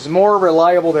is more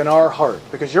reliable than our heart,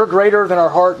 because you're greater than our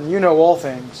heart and you know all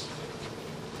things.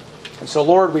 And so,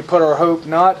 Lord, we put our hope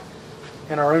not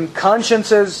in our own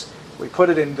consciences, we put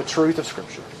it in the truth of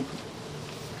Scripture.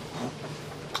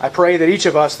 I pray that each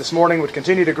of us this morning would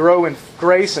continue to grow in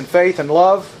grace and faith and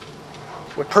love,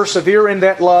 would persevere in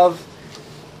that love,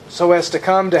 so as to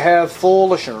come to have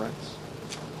full assurance.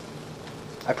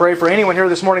 I pray for anyone here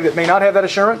this morning that may not have that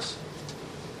assurance.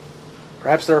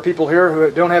 Perhaps there are people here who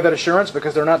don't have that assurance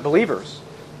because they're not believers.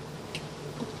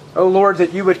 Oh Lord,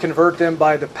 that you would convert them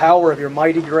by the power of your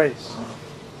mighty grace.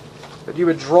 That you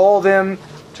would draw them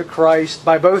to Christ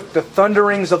by both the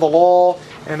thunderings of the law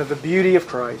and of the beauty of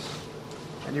Christ.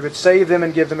 And you would save them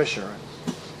and give them assurance.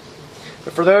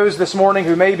 But for those this morning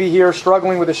who may be here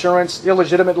struggling with assurance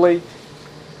illegitimately,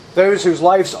 those whose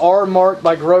lives are marked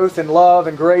by growth in love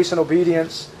and grace and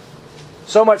obedience,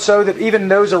 so much so that even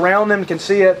those around them can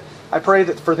see it, I pray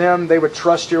that for them they would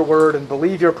trust your word and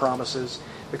believe your promises,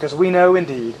 because we know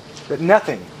indeed that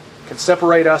nothing can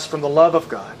separate us from the love of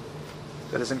God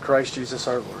that is in Christ Jesus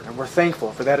our Lord. And we're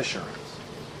thankful for that assurance.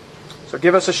 So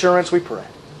give us assurance, we pray.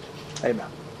 Amen.